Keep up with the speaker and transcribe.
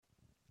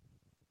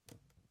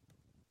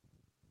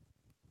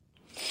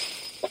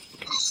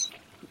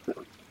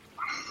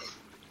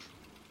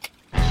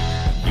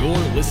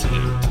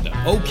listening to the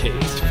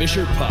Okayest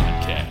Fisher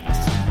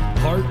Podcast,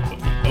 part of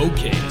the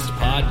Okayest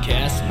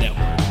Podcast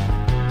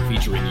Network,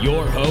 featuring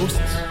your hosts,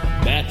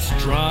 Matt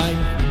Strine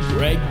and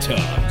Greg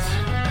Tubbs.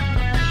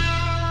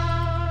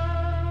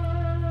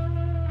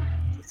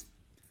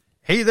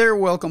 Hey there,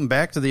 welcome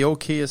back to the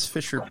Okayest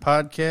Fisher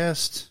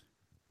Podcast.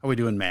 How we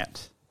doing,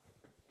 Matt?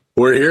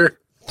 We're here.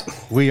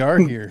 We are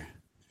here.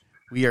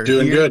 We are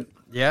doing here. Good.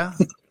 Yeah,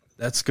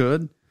 that's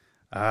good.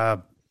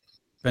 Been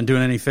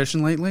doing any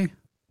fishing lately?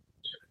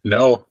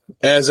 No.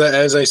 As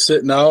I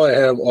sit now, I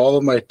have all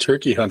of my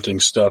turkey hunting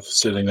stuff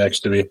sitting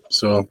next to me.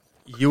 So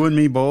you and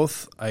me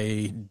both.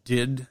 I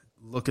did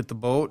look at the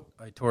boat.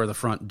 I tore the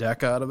front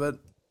deck out of it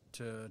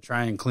to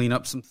try and clean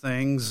up some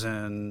things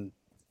and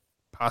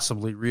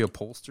possibly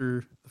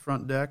reupholster the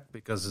front deck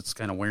because it's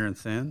kind of wearing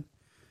thin.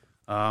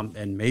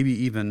 And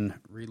maybe even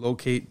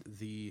relocate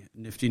the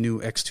nifty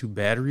new X2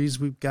 batteries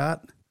we've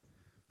got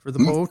for the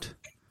boat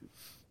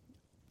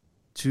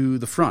to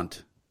the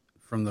front,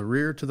 from the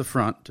rear to the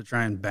front, to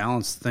try and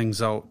balance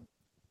things out,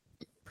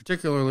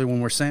 particularly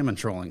when we're salmon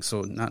trolling.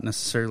 So not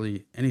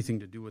necessarily anything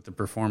to do with the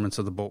performance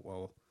of the boat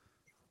while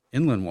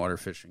inland water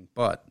fishing,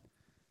 but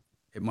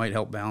it might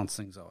help balance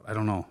things out. I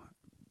don't know.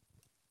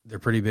 They're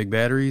pretty big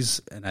batteries,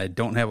 and I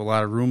don't have a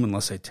lot of room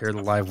unless I tear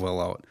the live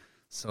well out.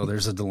 So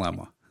there's a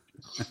dilemma.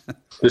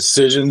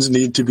 Decisions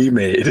need to be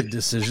made.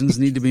 Decisions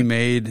need to be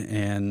made,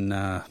 and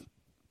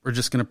we're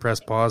just going to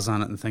press pause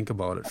on it and think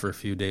about it for a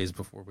few days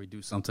before we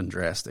do something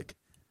drastic.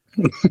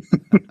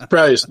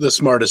 Probably the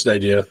smartest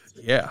idea.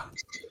 Yeah.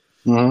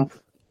 Mm-hmm.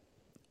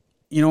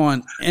 You know,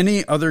 on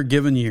any other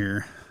given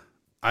year,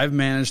 I've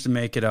managed to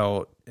make it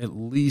out at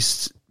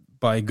least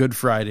by Good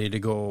Friday to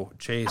go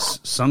chase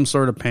some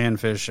sort of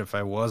panfish. If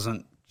I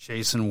wasn't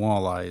chasing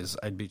walleyes,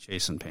 I'd be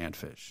chasing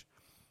panfish.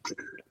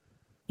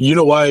 You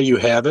know why you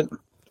haven't?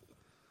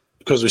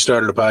 Because we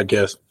started a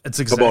podcast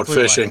about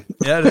fishing.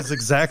 Why. Yeah, that's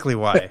exactly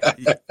why.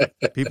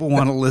 People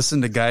want to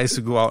listen to guys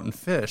who go out and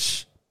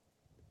fish,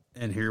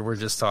 and here we're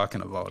just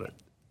talking about it.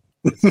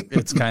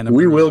 It's kind of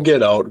we brutal. Will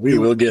get out.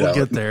 We'll get out.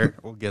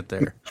 We'll get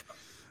there.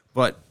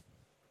 But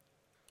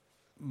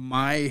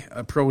my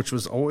approach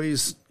was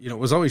always,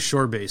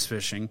 shore-based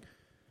fishing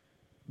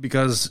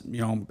because,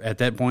 at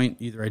that point,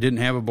 either I didn't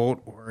have a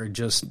boat or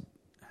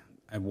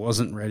I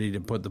wasn't ready to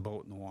put the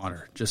boat in the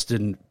water. Just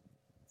didn't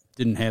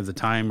have the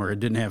time, or I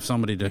didn't have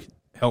somebody to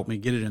help me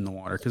get it in the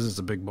water because it's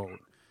a big boat.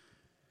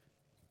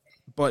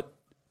 But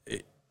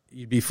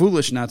you'd be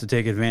foolish not to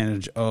take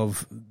advantage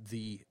of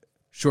the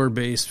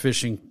shore-based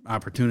fishing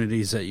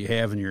opportunities that you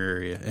have in your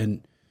area.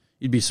 And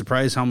you'd be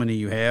surprised how many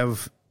you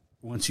have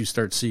once you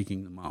start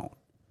seeking them out.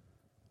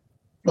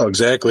 Oh,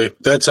 exactly.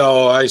 That's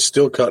how I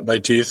still cut my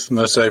teeth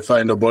unless I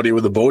find a buddy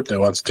with a boat that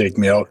wants to take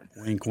me out.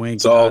 Wink,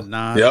 wink, nod,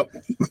 nod. Yep.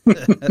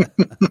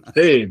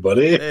 Hey,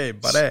 buddy. Hey,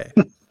 buddy.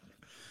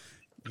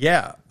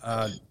 Yeah.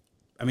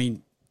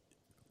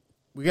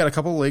 We got a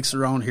couple of lakes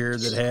around here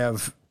that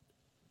have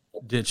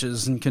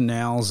ditches and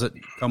canals that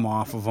come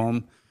off of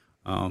them.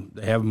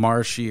 They have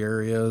marshy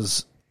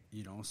areas,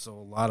 so a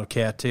lot of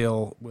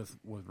cattail with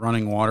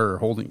running water or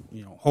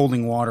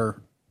holding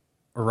water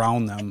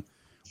around them.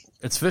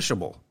 It's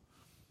fishable.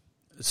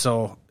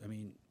 So,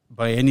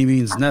 by any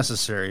means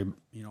necessary,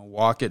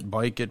 walk it,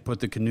 bike it,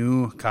 put the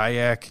canoe,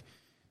 kayak,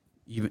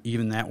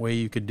 even that way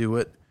you could do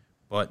it.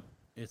 But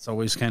it's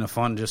always kind of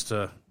fun just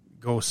to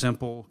go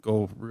simple,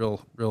 go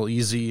real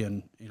easy,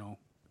 and, a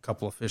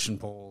couple of fishing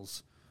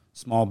poles,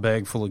 small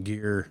bag full of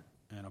gear,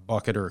 and a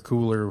bucket or a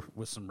cooler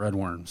with some red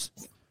worms.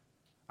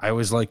 I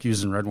always like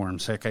using red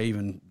worms. Heck, I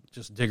even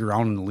just dig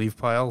around in the leaf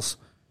piles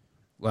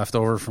left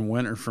over from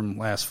winter from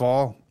last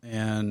fall,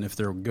 and if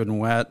they're good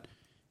and wet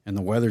and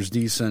the weather's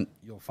decent,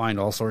 you'll find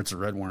all sorts of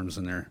red worms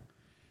in there.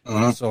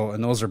 Uh-huh.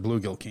 And those are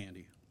bluegill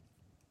candy.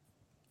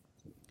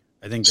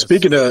 I think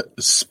speaking of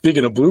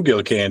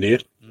bluegill candy,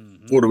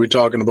 What are we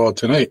talking about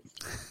tonight?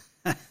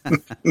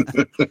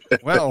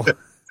 Well,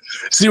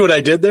 see what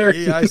I did there?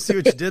 Yeah, I see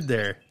what you did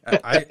there.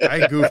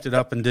 I goofed it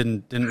up and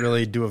didn't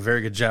really do a very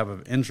good job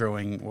of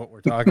introing what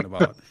we're talking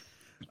about.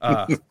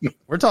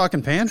 We're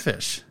talking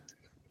panfish.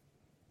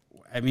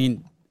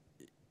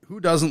 Who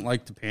doesn't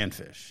like to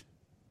panfish?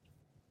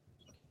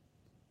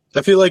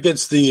 I feel like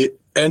it's the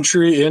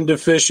entry into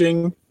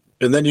fishing,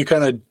 and then you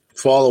kind of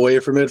fall away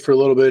from it for a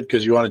little bit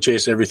because you want to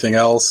chase everything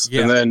else.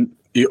 Yeah. And then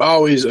you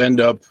always end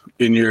up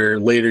in your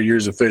later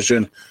years of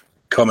fishing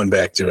coming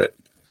back to it.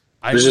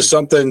 There's just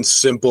something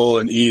simple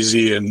and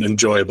easy and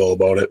enjoyable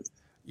about it.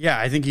 Yeah,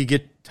 I think you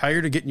get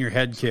tired of getting your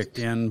head kicked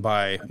in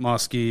by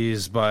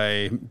muskies,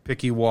 by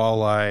picky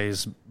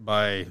walleyes,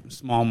 by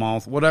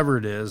smallmouth, whatever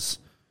it is,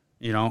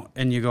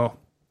 and you go,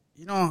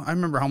 I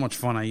remember how much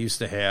fun I used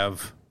to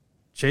have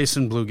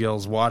chasing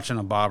bluegills, watching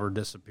a bobber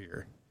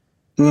disappear.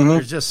 Mm-hmm.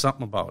 There's just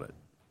something about it.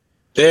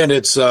 And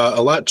it's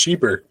a lot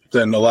cheaper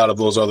than a lot of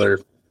those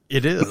other.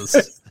 It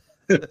is.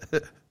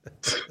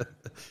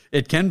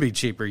 It can be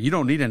cheaper. You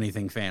don't need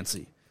anything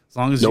fancy. As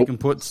long as you can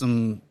put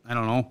some,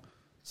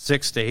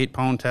 6 to 8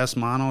 pound test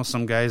mono.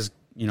 Some guys,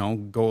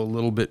 go a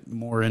little bit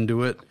more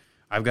into it.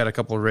 I've got a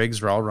couple of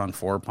rigs where I'll run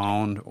 4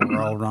 pound or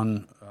I'll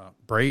run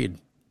braid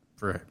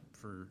for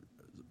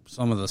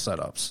some of the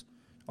setups,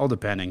 all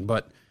depending.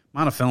 But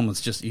monofilament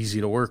is just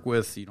easy to work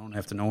with. You don't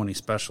have to know any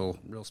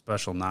real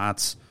special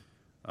knots.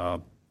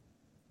 4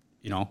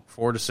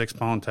 to 6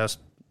 pound test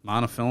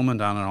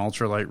monofilament on an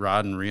ultralight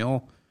rod and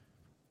reel.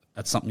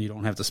 That's something you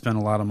don't have to spend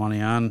a lot of money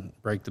on,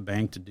 break the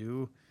bank to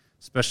do,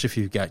 especially if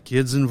you've got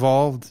kids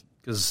involved.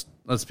 Because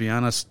let's be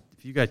honest,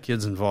 if you got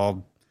kids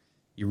involved,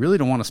 you really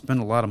don't want to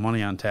spend a lot of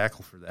money on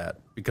tackle for that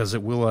because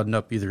it will end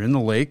up either in the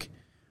lake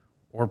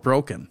or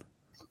broken.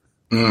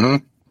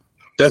 Mm-hmm.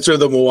 That's where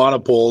the Moana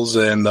poles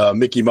and the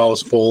Mickey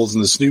Mouse poles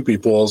and the Snoopy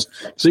poles.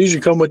 So you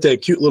usually come with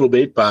that cute little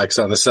bait box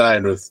on the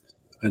side with,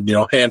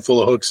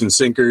 handful of hooks and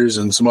sinkers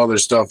and some other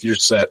stuff. You're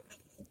set.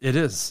 It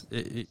is.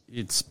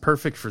 It's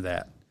perfect for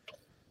that.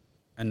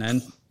 And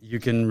then you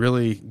can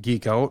really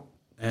geek out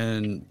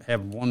and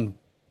have one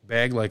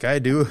bag like I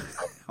do,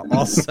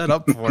 all set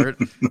up for it.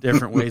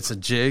 Different weights of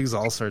jigs,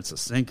 all sorts of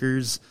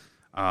sinkers,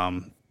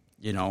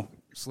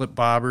 slip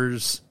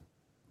bobbers,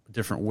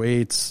 different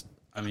weights.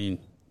 I mean,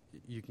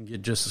 you can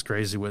get just as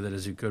crazy with it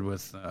as you could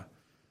with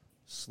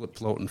slip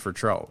floating for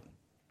trout.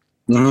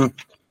 Mm-hmm.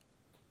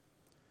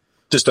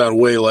 Just on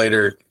way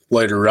lighter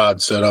rod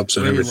setups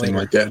and everything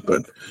like that.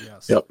 But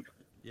yes. Yep.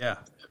 Yeah.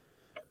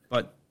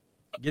 But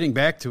getting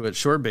back to it,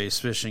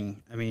 shore-based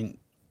fishing, I mean,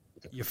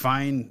 you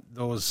find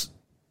those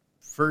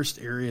first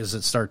areas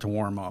that start to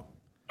warm up.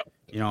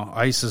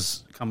 Ice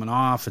is coming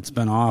off. It's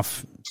been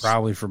off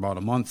probably for about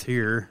a month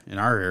here in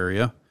our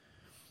area.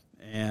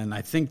 And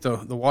I think the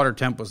water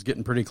temp was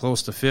getting pretty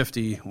close to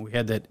 50. We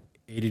had that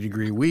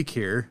 80-degree week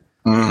here,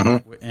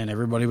 mm-hmm. and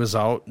everybody was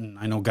out. And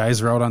I know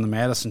guys are out on the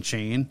Madison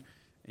chain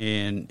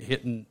and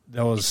hitting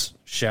those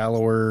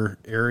shallower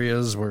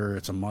areas where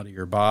it's a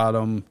muddier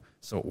bottom,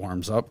 so it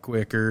warms up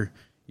quicker.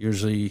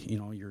 Usually,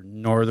 your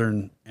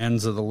northern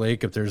ends of the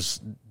lake, if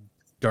there's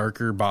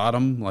darker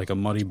bottom, like a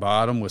muddy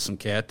bottom with some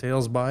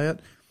cattails by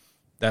it,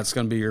 that's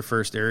going to be your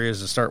first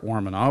areas to start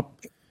warming up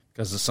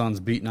because the sun's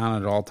beating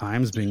on it at all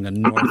times, being the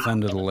north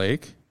end of the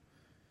lake.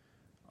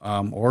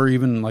 Or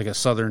even like a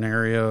southern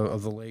area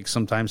of the lake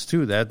sometimes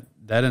too. That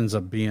ends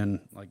up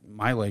being like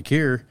my lake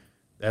here.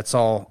 That's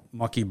all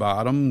mucky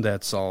bottom.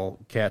 That's all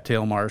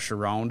cattail marsh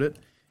around it.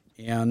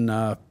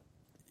 And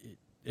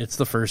it's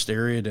the first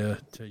area to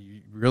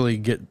really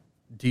get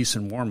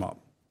decent warm-up.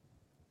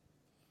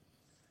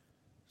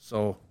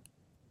 So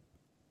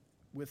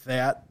with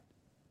that,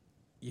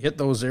 you hit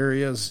those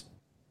areas,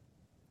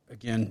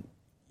 again,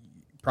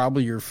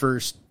 probably your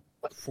first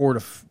 1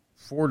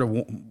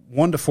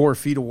 to 4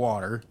 feet of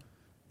water,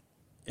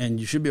 and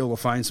you should be able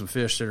to find some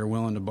fish that are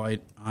willing to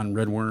bite on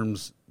red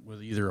worms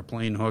with either a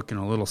plain hook and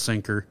a little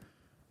sinker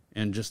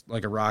and just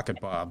like a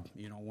rocket bob,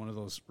 one of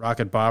those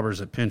rocket bobbers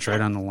that pinch right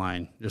on the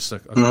line, just a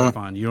clip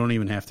on. You don't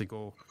even have to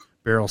go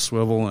barrel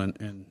swivel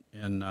and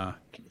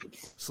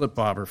slip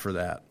bobber for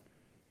that.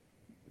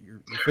 You're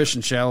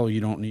fishing shallow,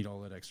 you don't need all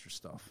that extra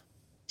stuff.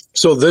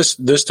 So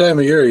this time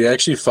of year, are you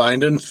actually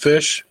finding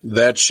fish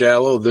that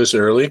shallow this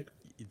early?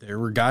 There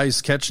were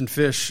guys catching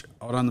fish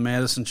out on the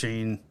Madison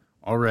chain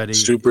already.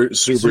 Super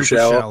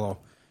shallow.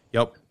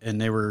 Yep. And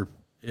they were,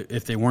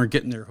 if they weren't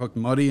getting their hook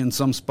muddy in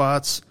some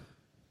spots,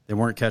 they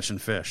weren't catching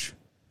fish.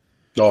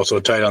 Also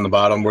tight on the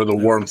bottom where the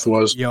warmth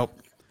was. Yep.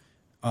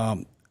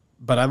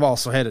 But I've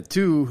also had it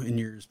too in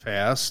years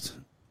past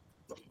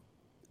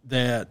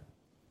that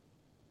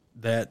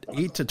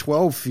 8 to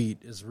 12 feet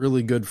is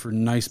really good for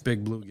nice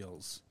big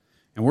bluegills.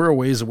 And we're a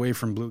ways away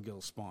from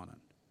bluegill spawning.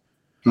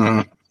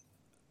 Mm-hmm.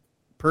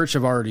 Perch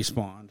have already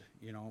spawned.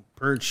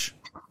 Perch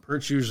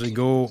usually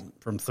go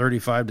from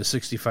 35 to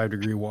 65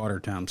 degree water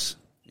temps.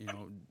 A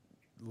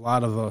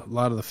lot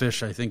of the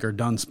fish I think are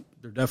done.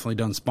 They're definitely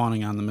done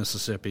spawning on the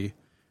Mississippi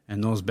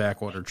and those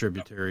backwater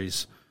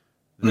tributaries.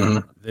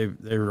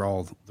 They're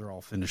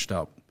all finished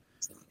up.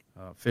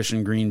 Fish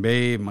in Green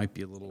Bay might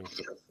be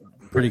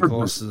pretty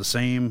close to the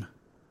same,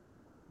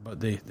 but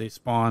they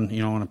spawn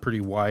in a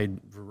pretty wide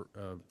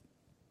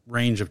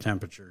range of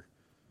temperature.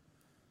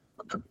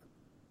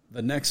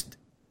 The next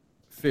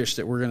fish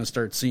that we're going to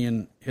start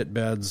seeing hit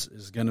beds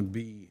is going to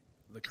be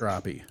the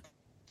crappie.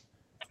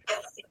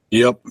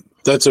 Yep.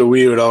 That's what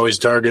we would always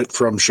target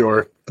from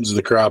shore, is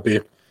the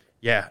crappie.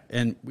 Yeah,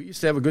 and we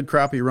used to have a good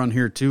crappie run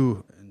here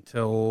too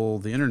until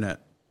the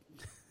internet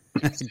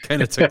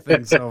kind of took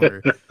things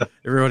over.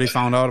 Everybody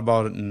found out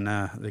about it, and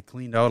they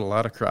cleaned out a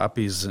lot of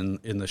crappies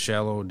in the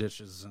shallow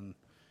ditches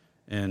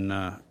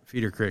and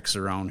feeder creeks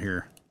around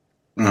here.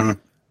 Mm-hmm.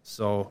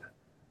 So,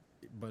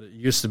 but it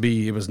used to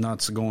be, it was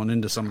nuts going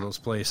into some of those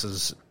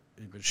places.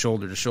 It was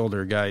shoulder to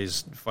shoulder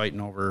guys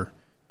fighting over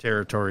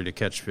territory to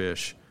catch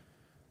fish.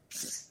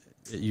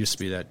 It used to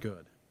be that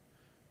good.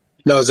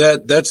 Now,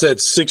 that's that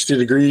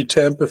 60-degree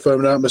temp, if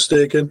I'm not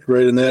mistaken,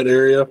 right in that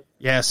area?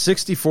 Yeah,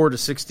 64 to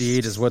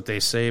 68 is what they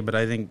say, but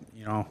I think,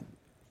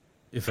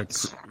 if a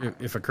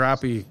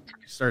crappie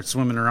starts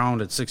swimming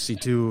around at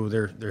 62,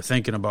 they're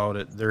thinking about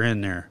it. They're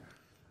in there.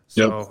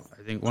 So yep.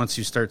 I think once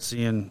you start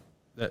seeing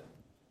that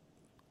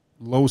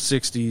low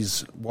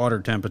 60s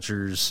water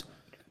temperatures,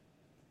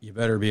 you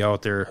better be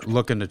out there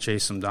looking to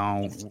chase them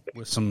down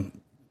with some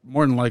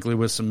more than likely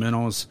with some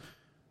minnows,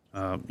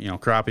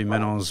 crappie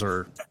minnows,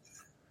 or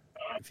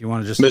if you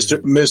want to just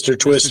Mr.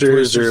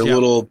 Twisters or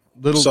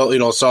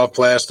little soft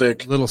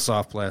plastic, little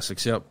soft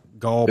plastics. Yep,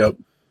 gulp. Yep.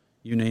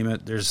 You name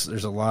it. There's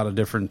a lot of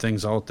different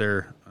things out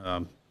there.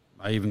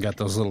 I even got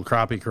those little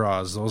crappie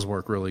craws. Those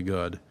work really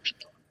good.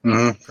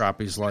 Mm-hmm.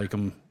 Crappies like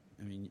them.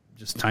 I mean,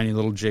 just tiny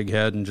little jig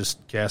head and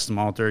just cast them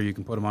out there. You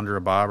can put them under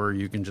a bobber.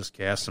 You can just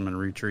cast them and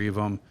retrieve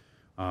them.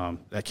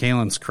 That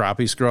Kalen's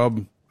crappie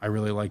scrub, I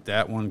really like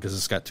that one because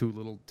it's got two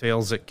little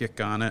tails that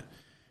kick on it.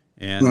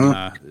 And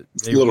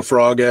little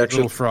frog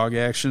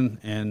action,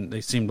 and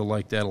they seem to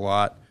like that a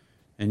lot.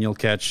 And you'll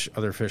catch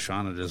other fish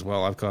on it as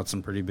well. I've caught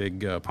some pretty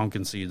big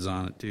pumpkin seeds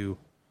on it too.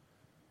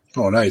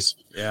 Oh, nice.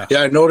 Yeah.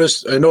 I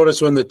noticed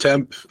when the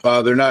temp,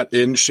 they're not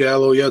in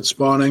shallow yet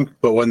spawning,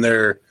 but when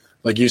they're,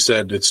 like you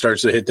said, it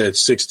starts to hit that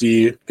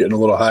 60, getting a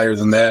little higher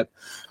than that.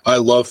 I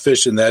love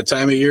fishing that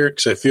time of year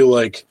because I feel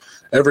like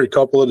every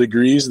couple of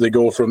degrees they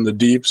go from the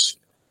deeps,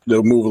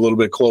 they'll move a little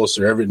bit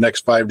closer. Every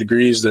next 5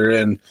 degrees, they're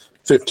in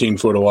 15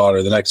 foot of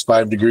water. The next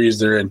 5 degrees,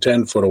 they're in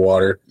 10 foot of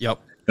water. Yep.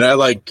 And I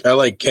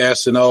like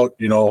casting out,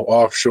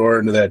 offshore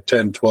into that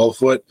 10, 12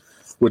 foot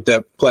with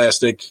that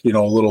plastic,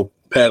 little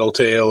paddle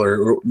tail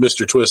or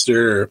Mr.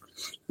 Twister or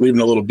leaving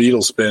a little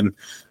beetle spin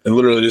and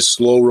literally just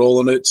slow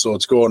rolling it. So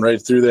it's going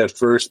right through that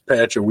first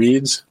patch of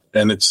weeds.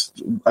 And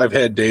I've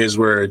had days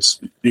where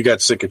you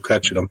got sick of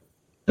catching them.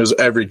 It was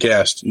every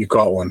cast you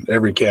caught one.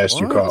 Every cast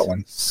you caught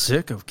one.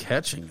 Sick of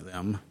catching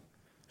them.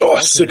 Oh,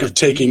 sick of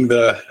taking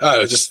you're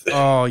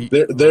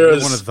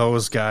there's one of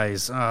those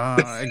guys.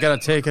 I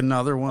got to take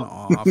another one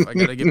off. I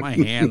got to get my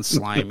hands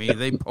slimy.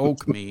 They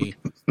poke me.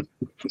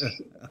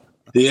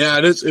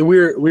 Yeah, we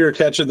were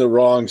catching the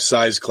wrong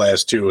size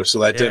class too, so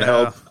that didn't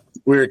help.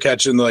 We were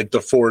catching like the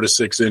 4 to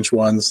 6 inch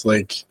ones.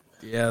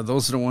 Yeah,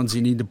 those are the ones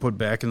you need to put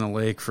back in the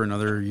lake for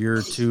another year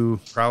or two,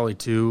 probably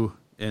 2,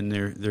 and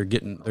they're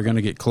going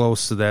to get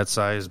close to that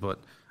size. But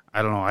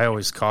I don't know. I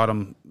always kept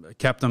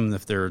them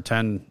if they're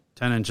 10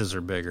 inches or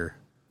bigger.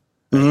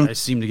 Mm-hmm. I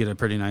seem to get a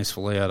pretty nice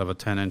fillet out of a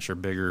 10 inch or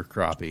bigger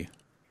crappie.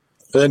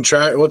 Then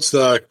what's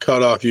the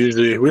cutoff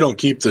usually? We don't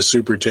keep the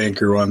super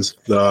tanker ones,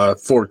 the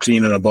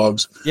 14 and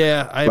aboves.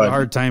 Yeah, I have a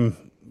hard time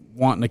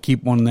wanting to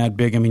keep one that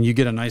big. I mean, you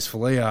get a nice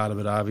fillet out of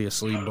it,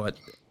 obviously, but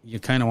you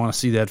kind of want to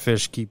see that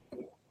fish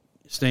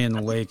stay in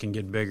the lake and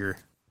get bigger.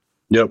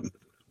 Yep.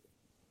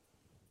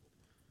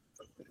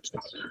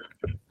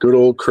 Good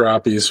old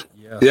crappies.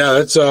 Yeah,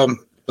 that's I'm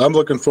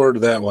looking forward to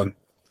that one.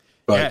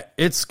 But yeah,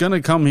 it's going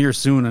to come here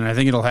soon, and I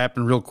think it'll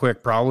happen real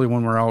quick. Probably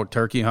when we're out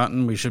turkey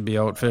hunting, we should be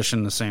out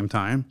fishing the same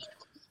time.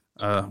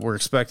 We're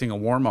expecting a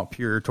warm-up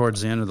here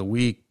towards the end of the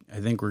week.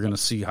 I think we're going to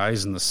see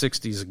highs in the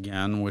 60s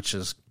again, which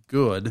is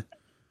good.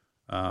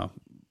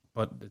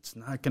 But it's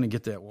not going to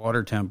get that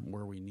water temp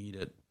where we need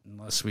it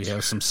unless we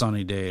have some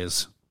sunny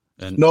days.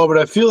 No, but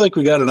I feel like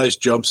we got a nice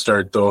jump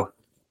start, though.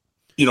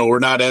 We're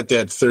not at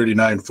that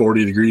 39,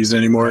 40 degrees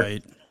anymore.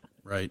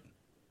 Right.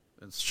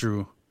 That's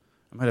true.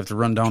 I might have to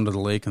run down to the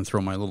lake and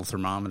throw my little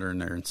thermometer in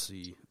there and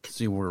see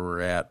where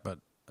we're at. But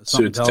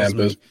something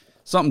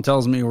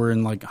tells me we're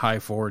in like high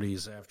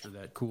 40s after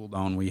that cool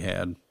down we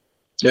had.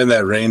 And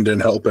that rain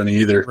didn't help any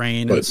either.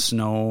 And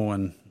snow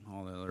and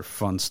all the other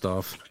fun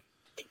stuff.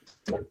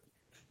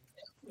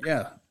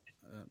 Yeah.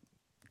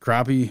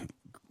 Crappie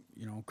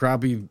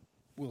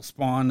will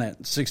spawn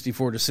at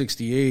 64 to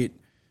 68.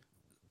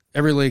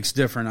 Every lake's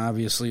different,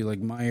 obviously, like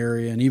my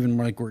area and even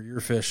like where you're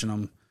fishing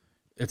them.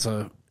 It's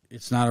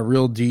not a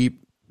real deep.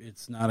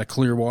 It's not a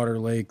clear water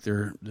lake.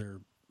 They're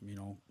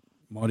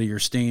muddy or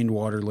stained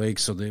water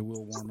lakes, so they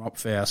will warm up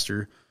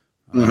faster.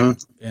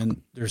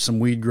 And there's some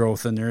weed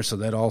growth in there, so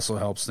that also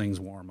helps things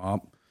warm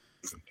up.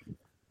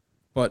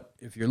 But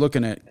if you're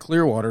looking at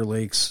clear water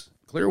lakes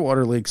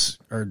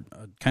are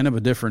kind of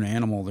a different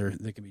animal.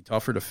 They can be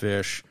tougher to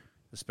fish,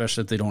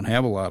 especially if they don't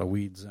have a lot of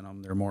weeds in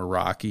them. They're more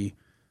rocky.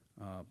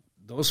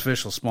 Those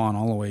fish will spawn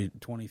all the way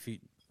 20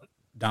 feet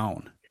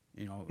down.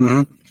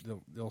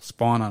 They'll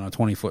spawn on a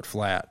 20-foot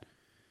flat,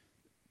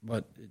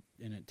 but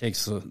it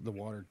takes the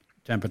water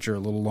temperature a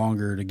little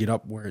longer to get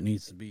up where it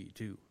needs to be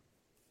too.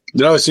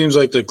 It seems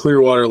like the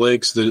clear water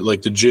lakes,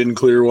 the gin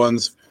clear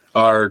ones,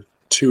 are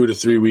 2 to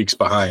 3 weeks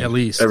behind at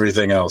least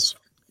everything else.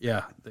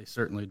 Yeah, they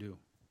certainly do.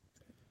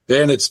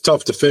 And it's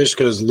tough to fish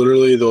because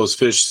literally those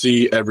fish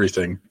see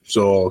everything.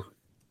 So,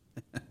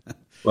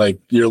 like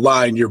your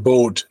line, your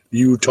boat,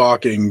 you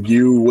talking,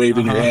 you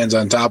waving your hands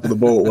on top of the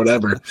boat,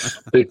 whatever.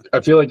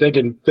 I feel like they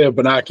have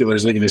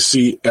binoculars. They can just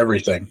see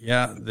everything.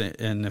 Yeah,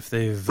 and if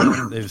they've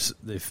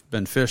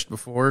been fished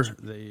before,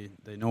 they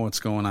know what's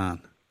going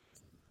on.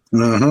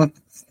 Mm-hmm.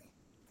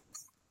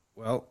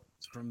 Well,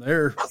 from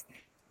there,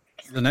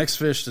 the next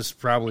fish to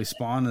probably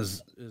spawn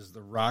is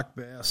the rock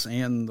bass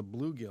and the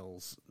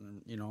bluegills.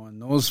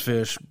 And those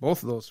fish,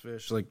 both of those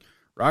fish, like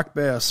rock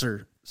bass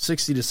are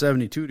 60 to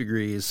 72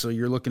 degrees. So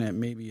you're looking at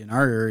maybe in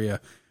our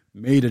area,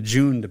 May to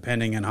June,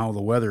 depending on how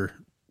the weather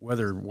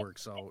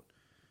works out.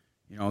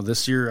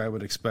 This year I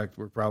would expect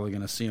we're probably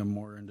going to see them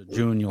more into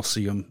June. You'll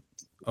see them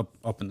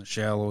up in the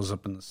shallows,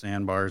 up in the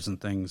sandbars and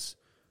things.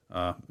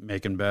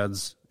 making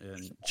beds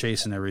and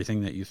chasing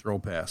everything that you throw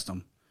past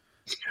them.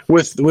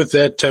 With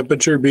that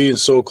temperature being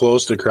so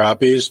close to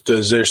crappies,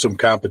 is there some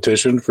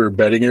competition for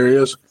bedding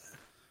areas?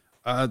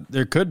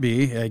 There could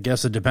be. I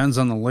guess it depends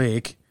on the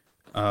lake.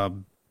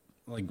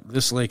 Like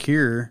this lake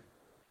here,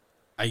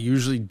 I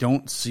usually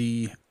don't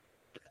see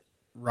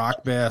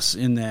rock bass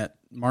in that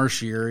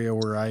marshy area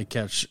where I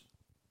catch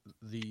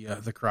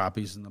the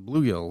crappies and the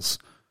bluegills.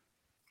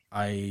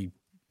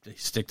 They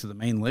stick to the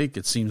main lake.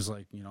 It seems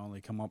like,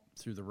 they come up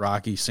through the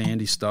rocky,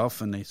 sandy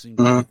stuff, and they seem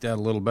to like that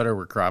a little better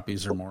where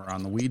crappies are more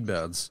on the weed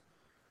beds.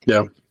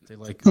 Yeah. They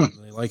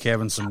like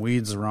having some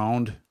weeds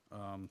around,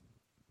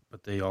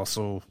 but they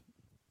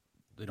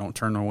don't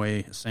turn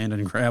away sand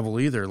and gravel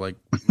either like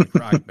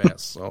rock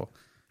bass. So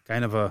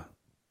kind of a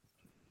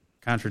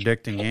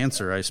contradicting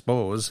answer, I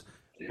suppose.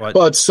 But,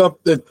 well, it's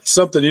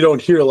something you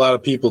don't hear a lot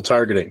of people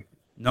targeting.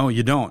 No,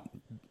 you don't.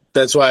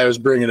 That's why I was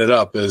bringing it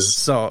up.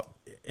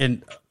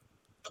 And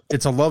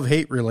it's a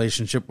love-hate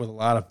relationship with a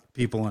lot of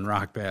people in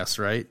rock bass,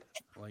 right?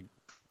 Like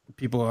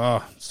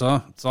people,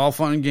 so it's all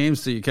fun and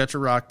games till you catch a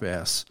rock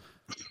bass.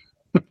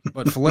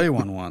 But fillet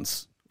one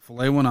once.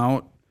 Fillet one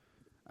out.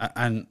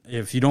 And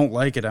if you don't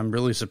like it, I'm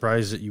really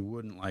surprised that you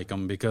wouldn't like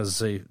them because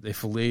they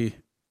fillet.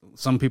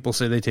 Some people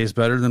say they taste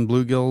better than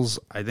bluegills.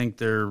 I think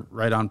they're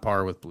right on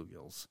par with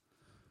bluegills.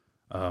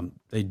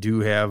 They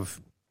do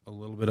have a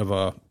little bit of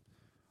a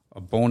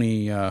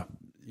bony,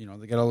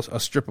 they got a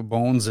strip of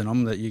bones in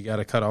them that you got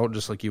to cut out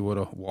just like you would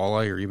a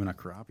walleye or even a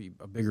crappie.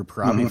 A bigger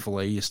crappie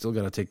fillet, you still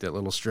got to take that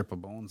little strip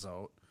of bones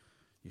out.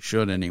 You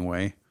should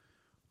anyway.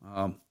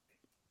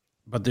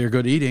 But they're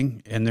good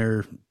eating, and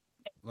they're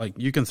like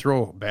you can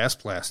throw bass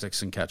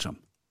plastics and catch them.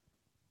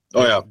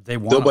 Oh yeah,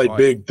 they'll bite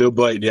big. They'll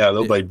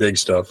bite big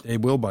stuff. They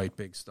will bite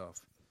big stuff.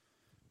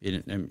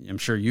 I'm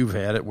sure you've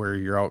had it where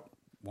you're out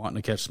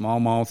wanting to catch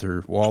smallmouth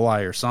or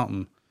walleye or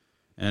something,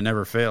 and it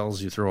never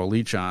fails. You throw a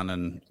leech on,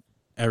 and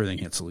everything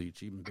hits a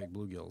leech, even big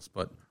bluegills.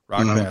 But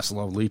rock bass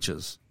love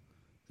leeches.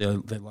 They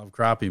love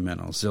crappie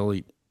minnows. They'll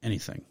eat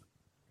anything.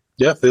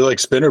 Yeah, they like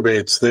spinner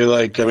baits. They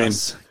like,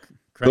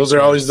 those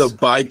are always the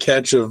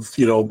bycatch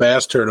of,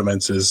 bass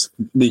tournaments is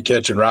me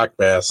catching rock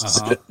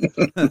bass.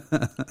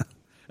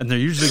 And they're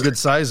usually good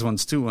sized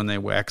ones too when they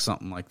whack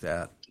something like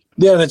that.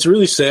 Yeah, and it's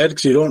really sad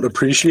because you don't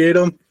appreciate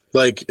them.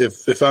 Like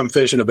if I'm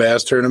fishing a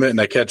bass tournament and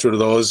I catch one of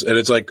those and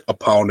it's like 1.5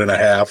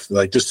 pounds,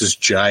 like just this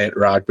giant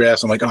rock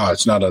bass, I'm like, oh,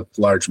 it's not a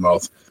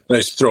largemouth. And I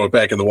just throw it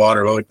back in the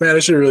water. I'm like, man, I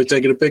should have really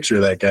taken a picture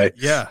of that guy.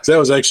 Yeah. 'Cause that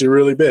was actually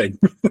really big.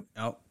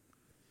 Yep.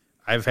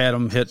 I've had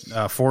them hit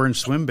 4-inch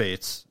swim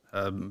baits.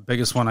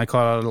 Biggest one I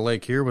caught out of the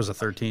lake here was a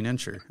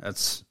 13-incher.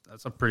 That's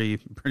a pretty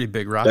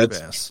big rock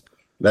bass.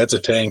 That's a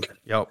tank.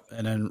 Yep.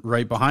 And then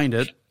right behind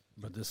it,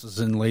 but this is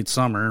in late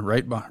summer,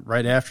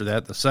 right after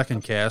that, the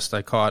second cast,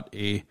 I caught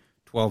a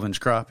 12-inch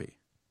crappie.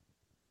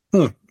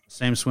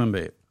 Same swim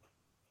bait.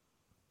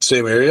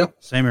 Same area?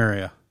 Same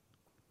area.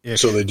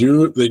 Ish. So they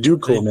do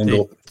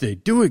commingle. They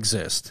do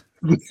exist.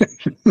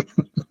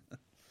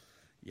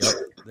 Yep.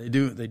 They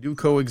do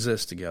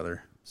coexist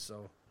together.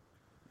 So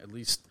at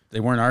least they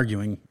weren't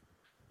arguing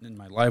in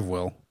my live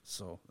well.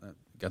 So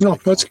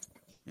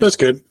that's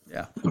good.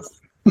 Yeah.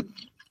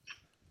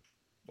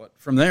 But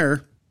from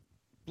there,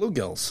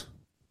 bluegills.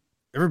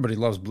 Everybody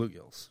loves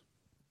bluegills.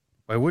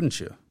 Why wouldn't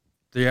you?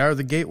 They are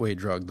the gateway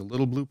drug, the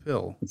little blue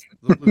pill,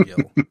 the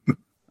bluegill.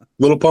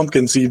 Little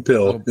pumpkin seed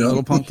pill.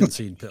 Little pumpkin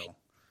seed pill.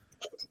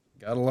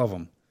 Gotta love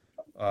them.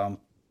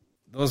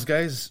 Those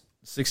guys,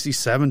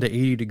 67 to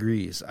 80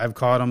 degrees. I've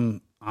caught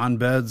them on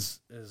beds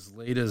as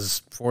late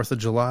as 4th of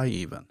July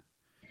even.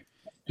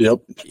 Yep,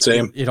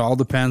 same. It all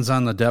depends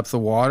on the depth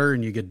of water,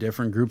 and you get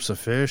different groups of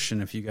fish.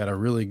 And if you got a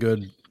really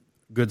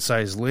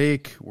good-sized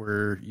lake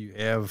where you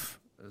have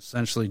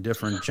essentially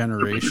different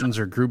generations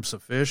or groups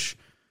of fish,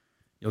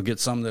 you'll get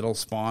some that'll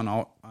spawn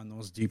out on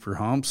those deeper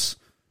humps.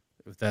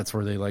 If that's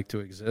where they like to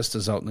exist,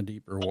 is out in the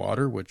deeper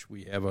water, which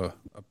we have a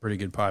pretty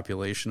good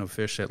population of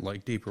fish that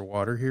like deeper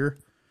water here.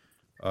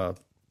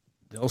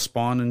 They'll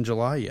spawn in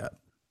July yet.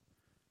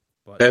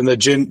 And the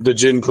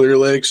gin clear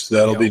lakes,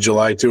 that'll be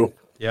July too.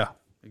 Yeah,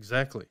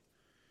 exactly.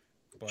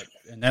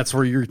 And that's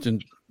where you're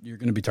going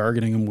to be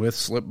targeting them with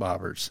slip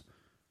bobbers.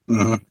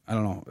 I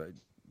don't know.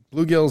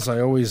 Bluegills,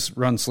 I always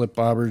run slip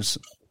bobbers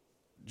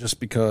just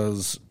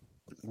because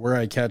where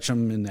I catch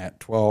them in that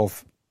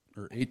 12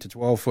 or 8 to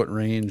 12 foot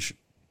range,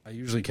 I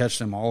usually catch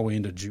them all the way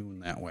into June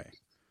that way.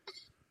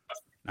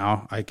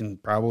 Now, I can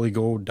probably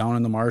go down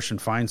in the marsh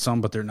and find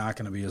some, but they're not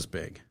going to be as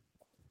big.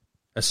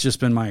 That's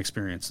just been my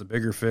experience. The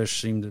bigger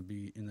fish seem to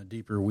be in the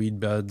deeper weed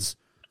beds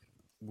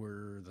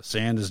where the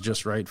sand is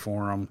just right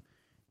for them,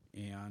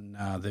 and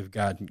they've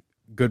got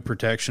good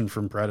protection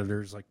from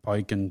predators like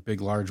pike and big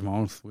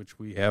largemouth, which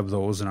we have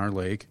those in our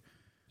lake,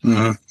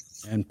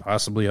 and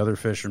possibly other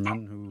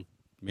fishermen who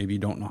maybe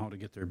don't know how to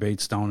get their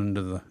baits down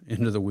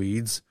into the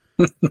weeds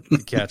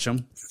to catch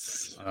them.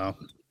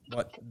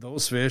 But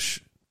those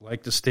fish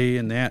like to stay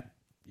in that,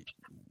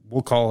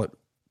 we'll call it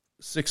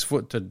 6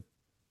 foot to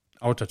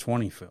out to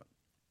 20 foot.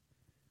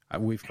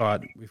 We've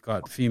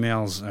caught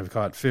females. I've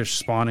caught fish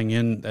spawning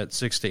in that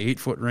 6 to 8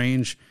 foot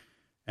range,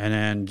 and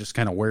then just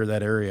kind of wear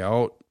that area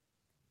out,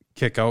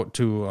 kick out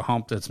to a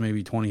hump that's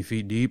maybe 20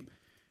 feet deep,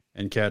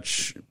 and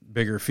catch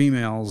bigger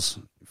females,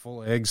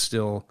 full of eggs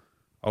still,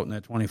 out in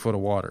that 20 foot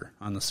of water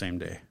on the same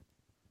day.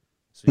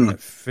 So you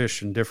have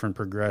fish in different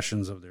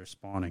progressions of their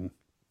spawning.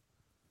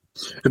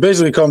 It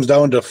basically comes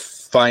down to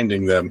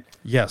finding them.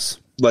 Yes.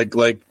 Like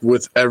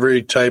with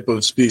every type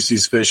of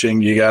species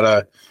fishing, you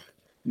gotta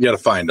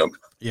find them.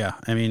 Yeah,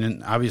 I mean,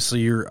 and obviously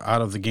you're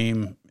out of the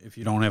game if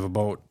you don't have a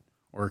boat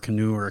or a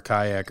canoe or a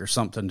kayak or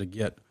something to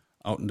get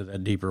out into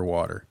that deeper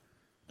water.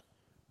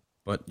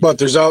 But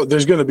there's going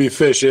to be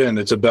fish in.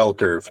 It's a bell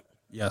curve.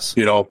 Yes.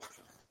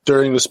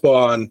 During the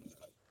spawn,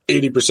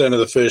 80% of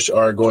the fish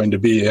are going to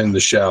be in the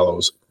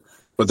shallows.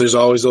 But there's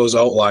always those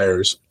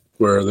outliers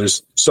where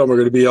there's some are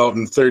going to be out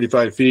in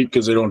 35 feet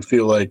because they don't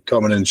feel like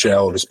coming in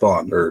shallow to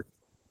spawn or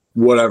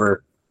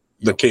whatever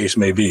the case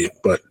may be.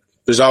 But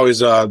there's always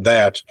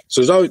that.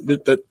 So there's always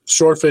that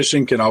shore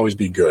fishing can always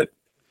be good,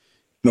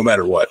 no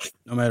matter what.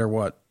 No matter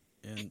what.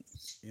 And,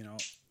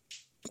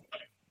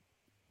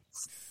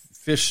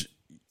 fish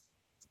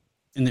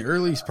in the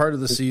early part of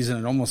the season,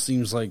 it almost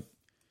seems like,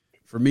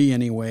 for me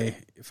anyway,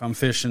 if I'm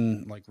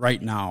fishing like right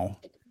now,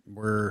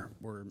 we're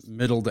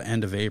middle to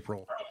end of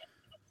April.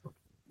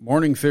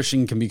 Morning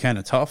fishing can be kind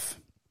of tough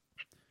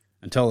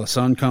until the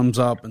sun comes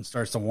up and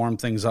starts to warm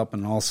things up,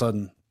 and all of a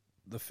sudden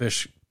the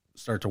fish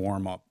start to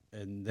warm up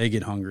and they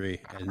get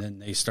hungry and then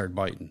they start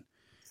biting.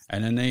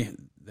 And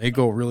then they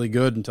go really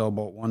good until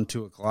about 1,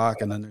 2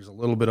 o'clock, and then there's a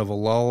little bit of a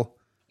lull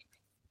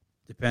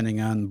depending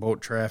on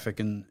boat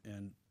traffic and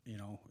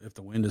if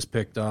the wind is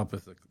picked up,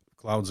 if the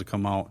clouds have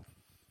come out.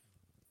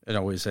 It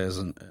always has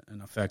an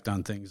effect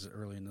on things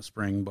early in the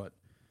spring, but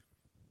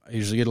I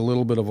usually get a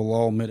little bit of a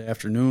lull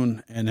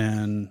mid-afternoon, and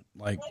then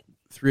like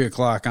 3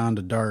 o'clock on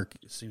to dark,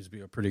 it seems to be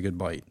a pretty good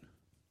bite.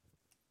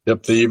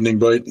 Yep, the evening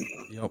bite.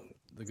 Yep,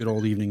 the good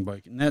old evening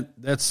bite. And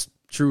that's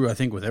true, I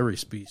think, with every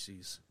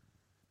species.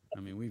 I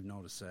mean, we've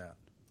noticed that.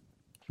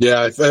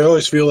 Yeah, I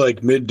always feel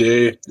like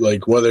midday,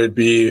 like whether it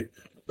be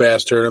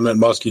bass tournament,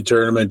 muskie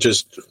tournament,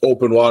 just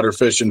open water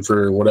fishing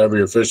for whatever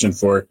you're fishing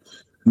for.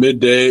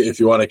 Midday, if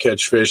you want to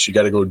catch fish, you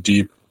got to go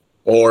deep,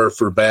 or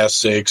for bass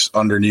sakes,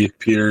 underneath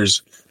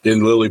piers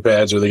in lily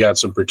pads, where they got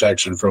some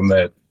protection from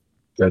that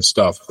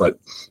stuff. But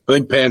I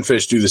think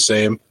panfish do the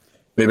same.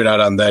 Maybe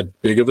not on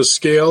that big of a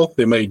scale.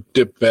 They might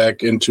dip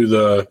back into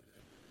the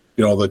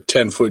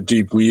 10-foot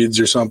deep weeds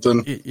or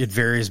something. It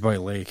varies by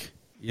lake,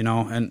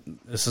 and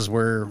this is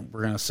where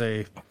we're going to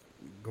say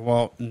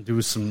go out and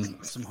do some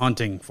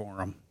hunting for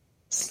them.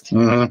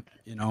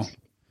 Mm-hmm.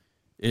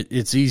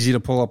 It's easy to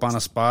pull up on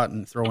a spot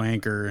and throw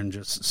anchor and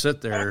just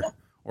sit there,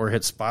 or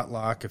hit spot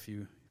lock if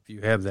you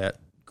have that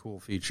cool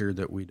feature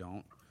that we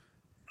don't.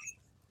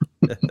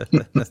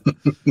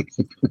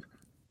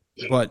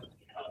 But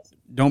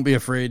don't be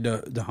afraid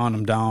to hunt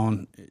them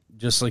down,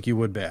 just like you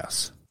would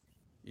bass.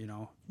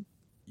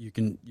 You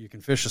can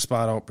fish a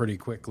spot out pretty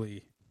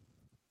quickly.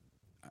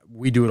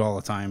 We do it all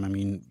the time. I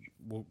mean,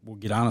 we'll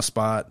get on a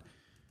spot,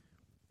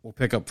 we'll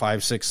pick up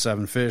 5, 6,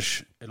 7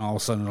 fish, and all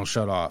of a sudden it'll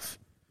shut off.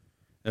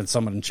 Then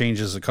someone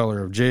changes the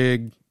color of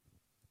jig.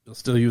 They'll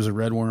still use a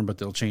red worm, but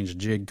they'll change the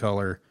jig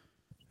color.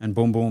 And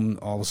boom, boom,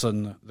 all of a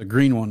sudden the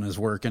green one is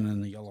working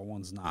and the yellow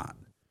one's not.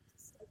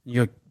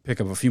 You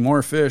pick up a few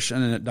more fish,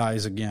 and then it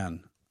dies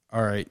again.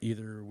 All right,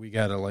 either we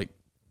got to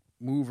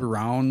move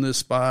around this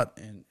spot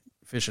and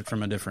fish it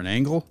from a different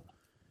angle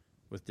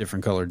with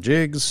different colored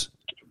jigs,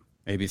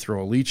 maybe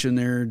throw a leech in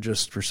there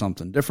just for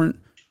something different,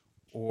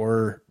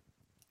 or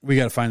we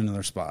got to find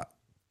another spot.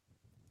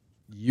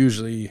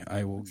 Usually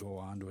I will go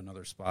on to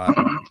another spot,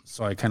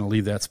 so I kind of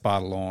leave that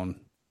spot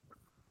alone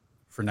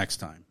for next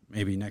time.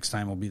 Maybe next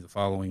time will be the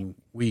following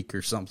week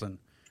or something,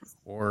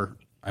 or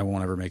I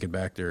won't ever make it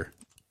back there.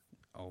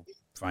 I'll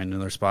find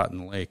another spot in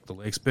the lake. The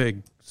lake's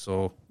big,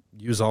 so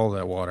use all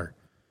that water.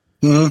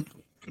 Mm-hmm.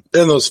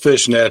 And those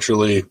fish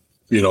naturally,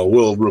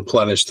 will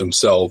replenish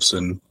themselves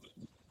and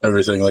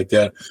everything like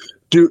that.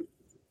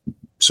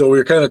 So we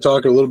were kind of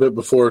talking a little bit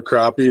before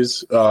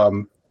crappies.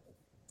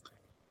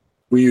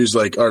 We use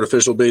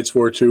artificial baits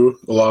for too,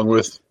 along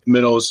with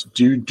minnows.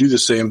 Do you do the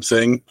same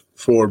thing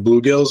for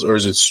bluegills, or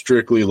is it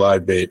strictly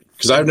live bait?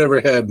 Because I've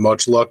never had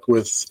much luck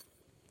with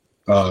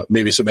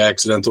maybe some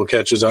accidental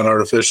catches on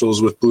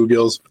artificials with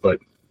bluegills. But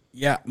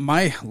yeah,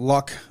 my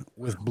luck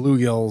with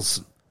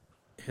bluegills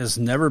has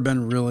never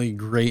been really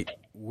great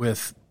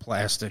with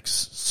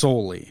plastics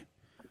solely.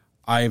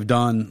 I've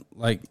done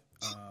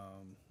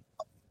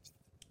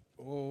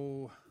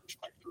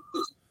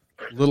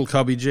little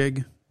cubby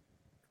jig.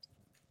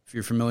 If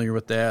you're familiar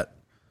with that,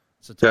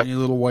 it's a tiny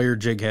little wire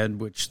jig head,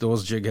 which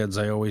those jig heads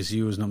I always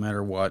use no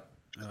matter what.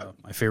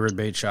 My favorite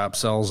bait shop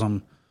sells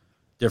them,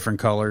 different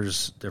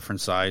colors,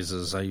 different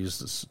sizes. I use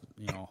this,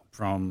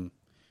 from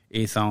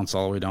 1/8 ounce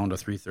all the way down to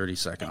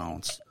 3/32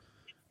 ounce.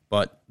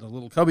 But the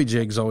little cubby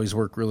jigs always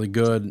work really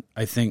good.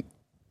 I think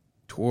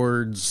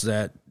towards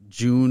that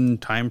June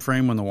time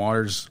frame when the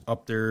water's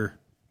up there,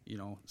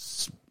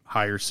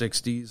 higher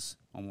 60s,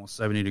 almost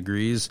 70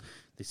 degrees.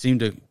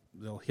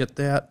 They'll hit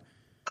that.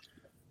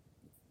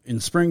 In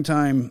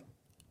springtime,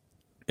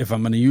 if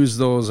I'm going to use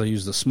those, I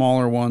use the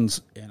smaller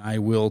ones, and I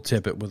will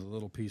tip it with a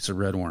little piece of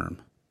red worm.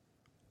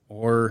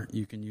 Or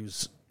you can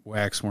use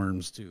wax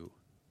worms too.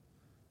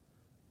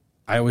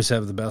 I always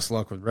have the best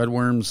luck with red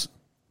worms,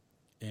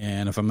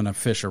 and if I'm going to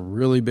fish a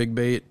really big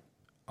bait,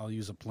 I'll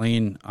use a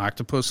plain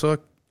octopus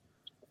hook,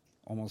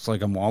 almost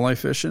like I'm walleye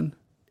fishing,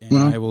 and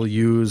I will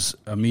use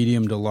a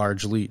medium to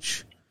large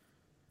leech.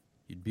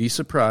 You'd be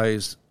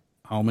surprised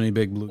how many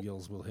big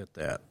bluegills will hit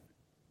that.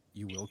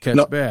 You will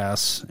catch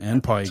bass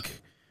and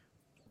pike,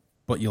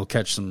 but you'll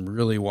catch some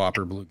really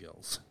whopper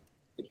bluegills.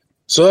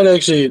 So that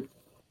actually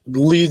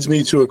leads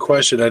me to a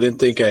question I didn't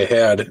think I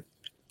had.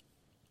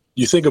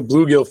 You think of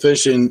bluegill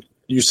fishing,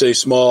 you say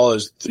small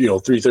as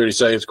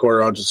 3/32,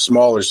 quarter ounce,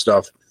 smaller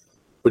stuff,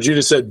 but you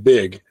just said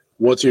big.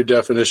 What's your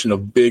definition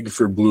of big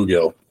for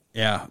bluegill?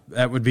 Yeah,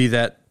 that would be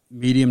that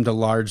medium to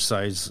large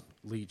size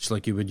leech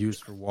like you would use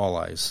for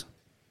walleyes.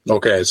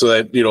 Okay, so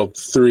that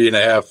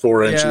 3.5,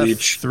 4 inch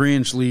leech,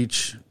 3-inch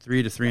leech,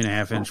 3 to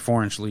 3.5 inch,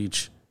 4-inch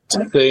leech.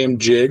 Same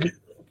jig,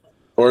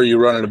 or are you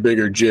running a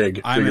bigger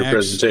jig for your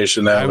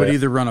presentation that way? I would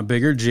either run a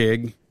bigger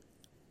jig,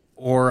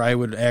 or I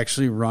would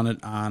actually run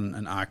it on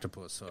an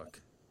octopus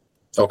hook.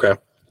 Okay,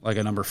 like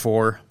a number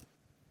 4,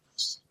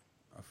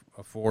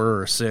 a 4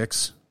 or a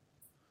 6.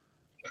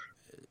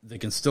 They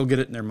can still get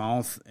it in their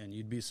mouth, and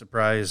you'd be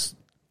surprised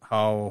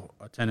how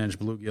a 10-inch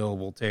bluegill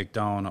will take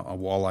down a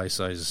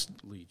walleye-sized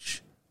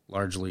leech.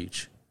 Large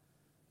leech.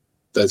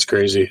 That's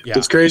crazy. Yeah.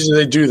 It's crazy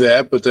they do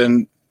that, but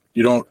then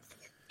you don't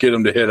get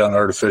them to hit on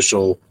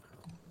artificial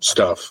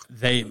stuff.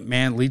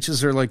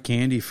 Leeches are like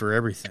candy for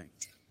everything.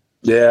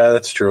 Yeah,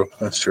 that's true.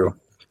 That's true.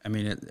 I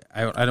mean,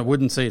 I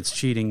wouldn't say it's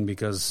cheating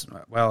because,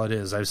 well, it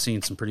is. I've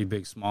seen some pretty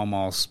big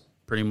smallmouths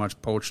pretty much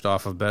poached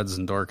off of beds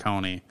in Door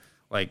County.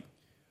 Like,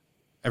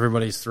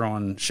 everybody's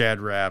throwing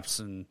shad wraps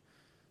and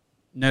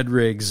Ned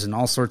rigs and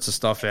all sorts of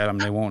stuff at them.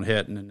 They won't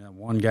hit. And then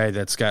one guy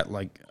that's got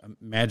like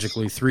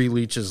magically 3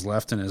 leeches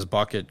left in his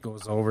bucket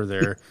goes over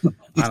there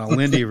on a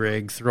Lindy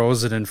rig,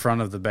 throws it in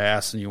front of the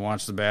bass, and you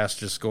watch the bass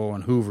just go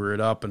and hoover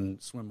it up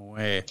and swim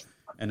away.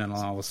 And then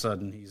all of a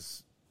sudden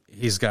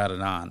he's got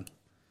it on.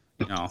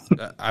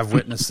 I've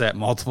witnessed that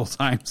multiple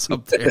times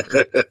up there.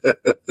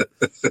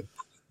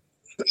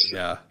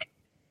 Yeah.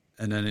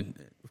 And then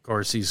of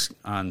course he's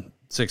on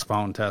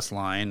 6-pound test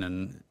line,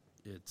 and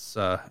it's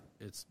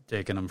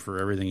taking him for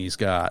everything he's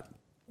got.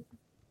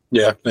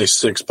 Yeah, nice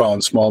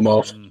 6-pound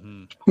smallmouth.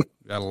 Mm-hmm.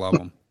 Gotta love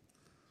them.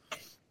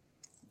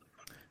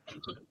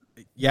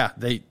 Yeah,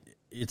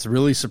 it's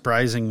really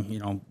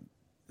surprising.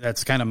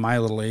 That's kind of my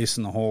little ace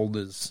in the hold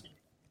is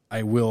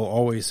I will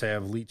always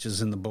have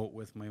leeches in the boat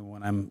with me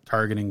when I'm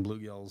targeting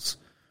bluegills,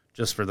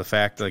 just for the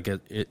fact like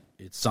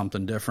it's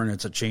something different.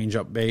 It's a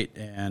change-up bait,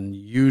 and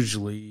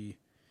usually,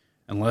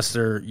 unless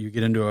you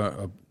get into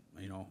a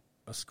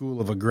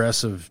school of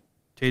aggressive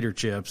tater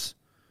chips,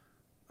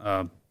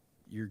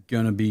 you're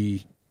going to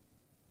be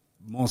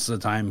most of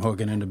the time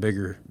hooking into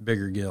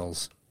bigger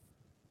gills,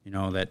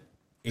 that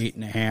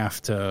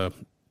 8.5 to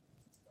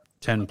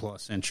 10+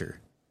 incher.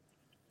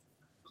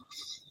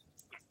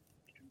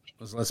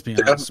 Because let's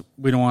be honest,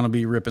 we don't want to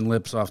be ripping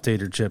lips off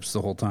tater chips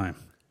the whole time.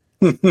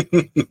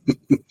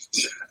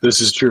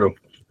 This is true.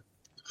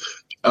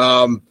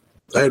 I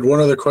had one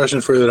other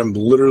question for you that I'm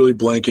literally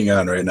blanking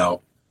on right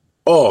now.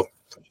 Oh,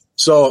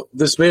 so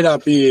this may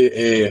not be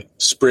a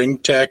spring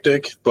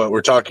tactic, but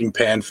we're talking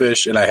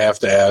panfish, and I have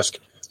to ask.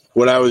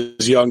 When I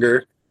was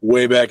younger,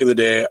 way back in the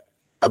day,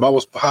 I'm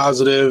almost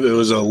positive it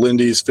was a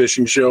Lindy's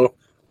fishing show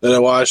that I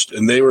watched,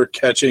 and they were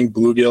catching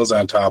bluegills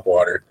on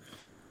topwater.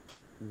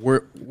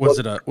 Was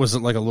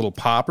it like a little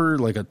popper,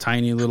 like a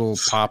tiny little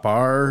popper,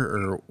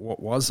 or what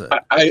was it?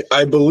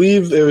 I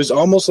believe it was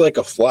almost like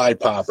a fly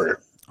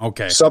popper.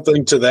 Okay.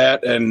 Something to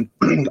that, and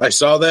I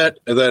saw that,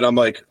 and then I'm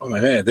like, oh, my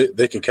man,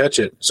 they can catch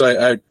it. So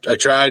I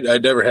tried. I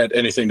never had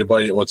anything to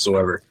bite it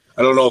whatsoever.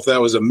 I don't know if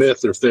that was a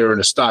myth or if they were in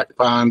a stocked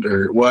pond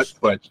or what,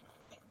 but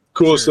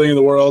coolest thing in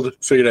the world.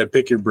 Figured I'd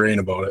pick your brain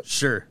about it.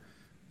 Sure.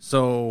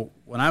 So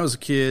when I was a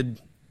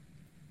kid,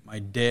 my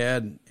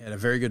dad had a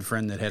very good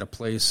friend that had a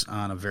place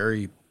on a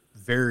very,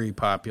 very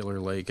popular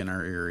lake in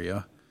our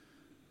area.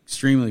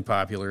 Extremely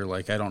popular.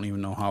 Like, I don't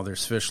even know how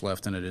there's fish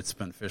left in it. It's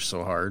been fished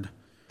so hard.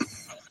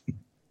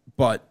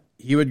 But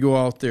he would go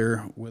out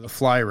there with a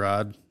fly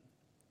rod,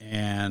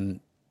 and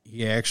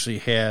he actually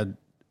had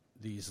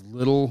these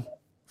little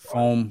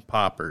foam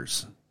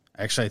poppers.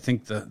 Actually, I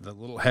think the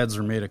little heads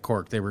were made of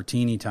cork. They were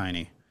teeny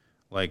tiny,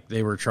 like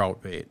they were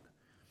trout bait.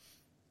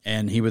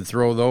 And he would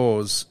throw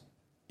those,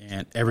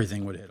 and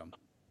everything would hit them.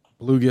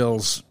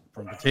 Bluegills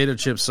from potato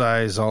chip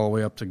size all the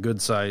way up to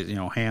good size,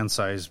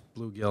 hand-sized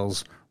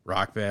bluegills.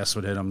 Rock bass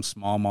would hit them.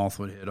 Smallmouth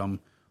would hit them.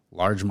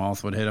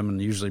 Largemouth would hit him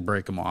and usually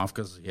break him off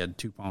because he had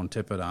 2-pound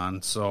tippet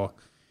on. So,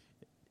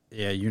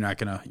 yeah, you're not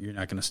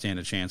gonna stand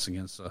a chance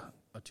against a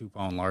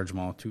 2-pound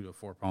largemouth, 2 to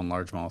 4-pound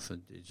largemouth.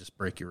 It just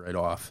break you right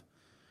off.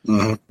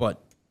 Mm-hmm. But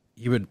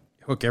he would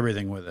hook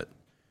everything with it,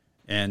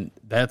 and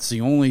that's the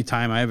only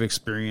time I've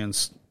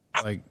experienced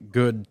like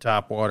good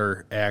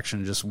topwater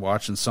action, just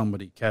watching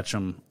somebody catch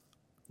them,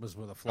 was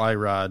with a fly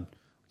rod,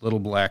 little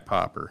black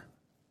popper.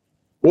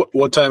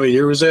 What time of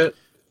year was that?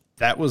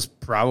 That was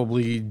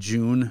probably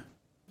June,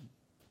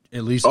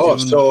 at least June.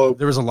 So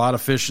there was a lot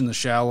of fish in the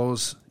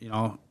shallows.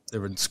 They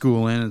would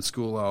school in and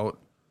school out.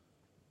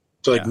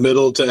 It's like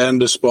middle to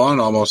end of spawn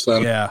almost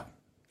then.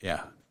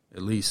 Yeah,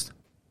 at least.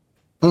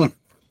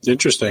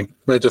 Interesting.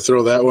 Might have to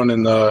throw that one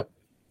in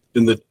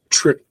the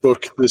trick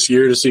book this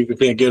year to see if we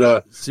can't get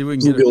a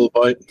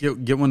bite.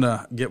 Get one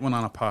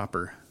on a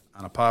popper,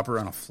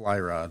 on a fly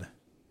rod,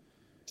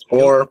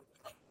 or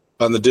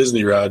on the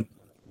Disney rod.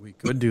 We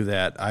could do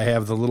that. I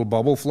have the little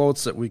bubble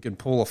floats that we could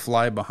pull a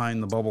fly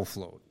behind the bubble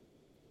float.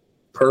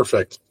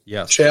 Perfect.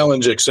 Yes.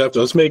 Challenge accepted.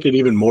 Let's make it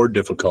even more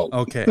difficult.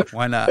 Okay,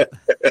 why not?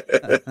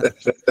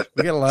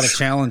 We got a lot of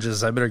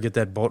challenges. I better get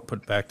that boat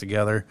put back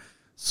together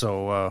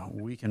so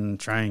we can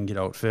try and get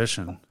out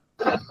fishing.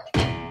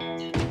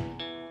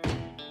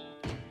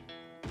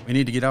 We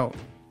need to get out.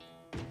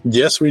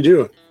 Yes, we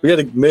do. We got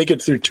to make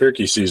it through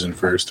turkey season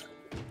first.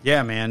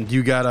 Yeah, man. Do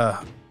you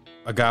got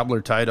a gobbler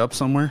tied up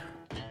somewhere?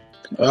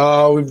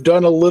 We've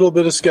done a little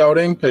bit of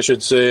scouting. I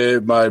should say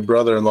my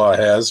brother-in-law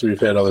has. We've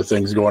had other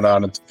things going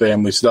on at the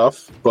family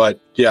stuff. But,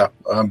 yeah,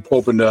 I'm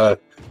hoping to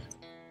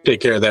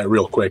take care of that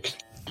real quick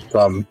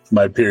from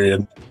my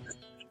period.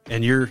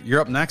 And you're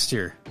up next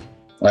here.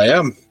 I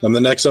am. I'm the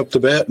next up to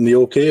bat in the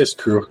okayest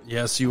crew.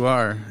 Yes, you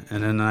are.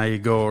 And then I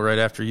go right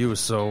after you.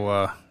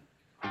 So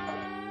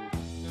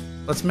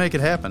let's make it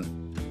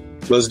happen.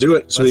 Let's do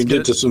it so we can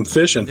get to some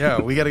fishing.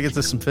 Yeah, we got to get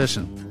to some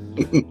fishing.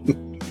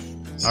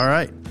 All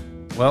right.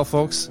 Well,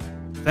 folks,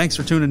 thanks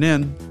for tuning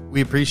in.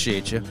 We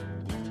appreciate you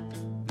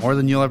more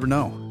than you'll ever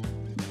know.